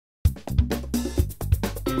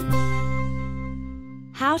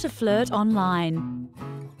How to flirt online.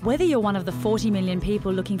 Whether you're one of the 40 million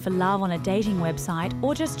people looking for love on a dating website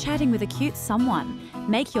or just chatting with a cute someone,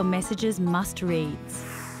 make your messages must-reads.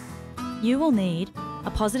 You will need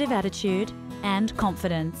a positive attitude and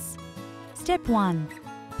confidence. Step 1.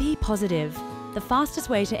 Be positive. The fastest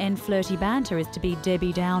way to end flirty banter is to be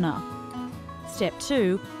Debbie Downer. Step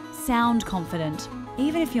 2. Sound confident.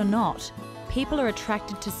 Even if you're not, people are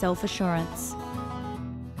attracted to self-assurance.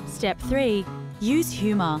 Step 3. Use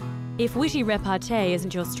humour. If witty repartee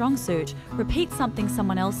isn't your strong suit, repeat something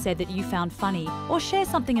someone else said that you found funny, or share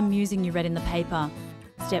something amusing you read in the paper.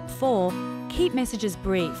 Step 4. Keep messages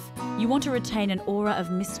brief. You want to retain an aura of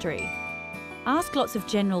mystery. Ask lots of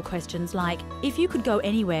general questions like, if you could go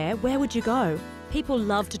anywhere, where would you go? People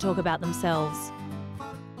love to talk about themselves.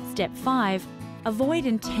 Step 5. Avoid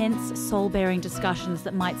intense, soul-bearing discussions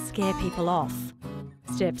that might scare people off.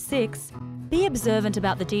 Step 6. Be observant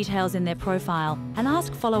about the details in their profile and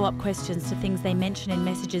ask follow-up questions to things they mention in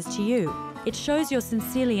messages to you. It shows you're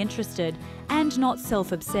sincerely interested and not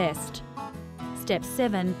self-obsessed. Step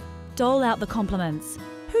 7. Dole out the compliments.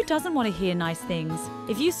 Who doesn't want to hear nice things?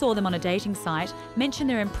 If you saw them on a dating site, mention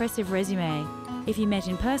their impressive resume. If you met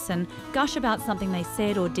in person, gush about something they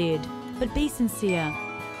said or did, but be sincere.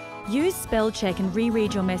 Use spell check and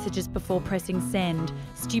reread your messages before pressing send.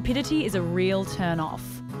 Stupidity is a real turn-off.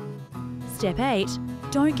 Step 8.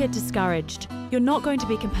 Don't get discouraged. You're not going to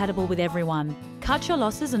be compatible with everyone. Cut your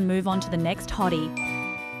losses and move on to the next hottie.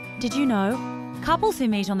 Did you know? Couples who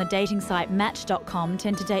meet on the dating site Match.com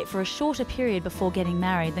tend to date for a shorter period before getting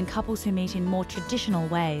married than couples who meet in more traditional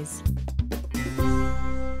ways.